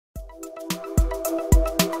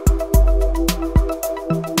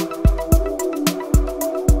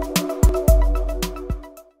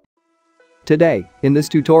Today, in this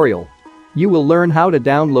tutorial, you will learn how to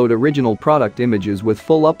download original product images with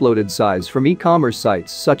full uploaded size from e-commerce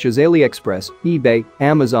sites such as AliExpress, eBay,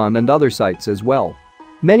 Amazon and other sites as well.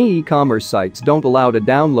 Many e-commerce sites don't allow to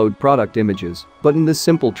download product images, but in this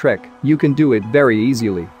simple trick, you can do it very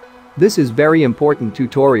easily. This is very important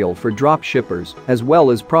tutorial for drop shippers as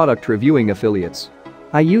well as product reviewing affiliates.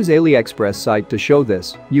 I use AliExpress site to show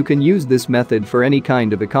this. You can use this method for any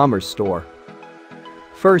kind of e-commerce store.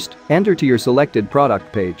 First, enter to your selected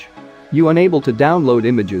product page. You unable to download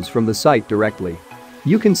images from the site directly.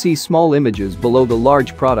 You can see small images below the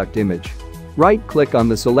large product image. Right-click on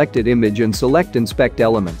the selected image and select Inspect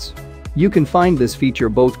Elements. You can find this feature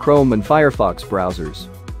both Chrome and Firefox browsers.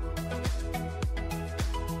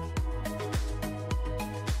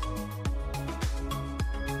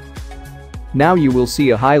 Now you will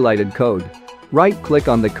see a highlighted code. Right-click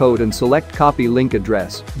on the code and select Copy Link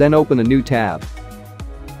Address, then open a new tab.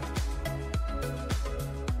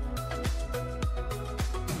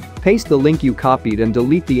 Paste the link you copied and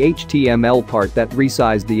delete the HTML part that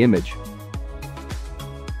resized the image.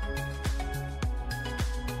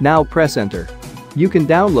 Now press Enter. You can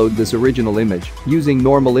download this original image using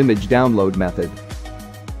normal image download method.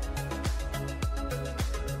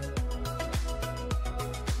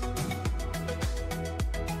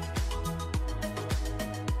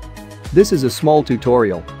 This is a small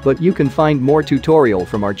tutorial, but you can find more tutorial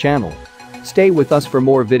from our channel. Stay with us for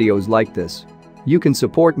more videos like this. You can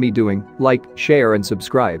support me doing like, share and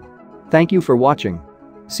subscribe. Thank you for watching.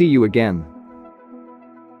 See you again.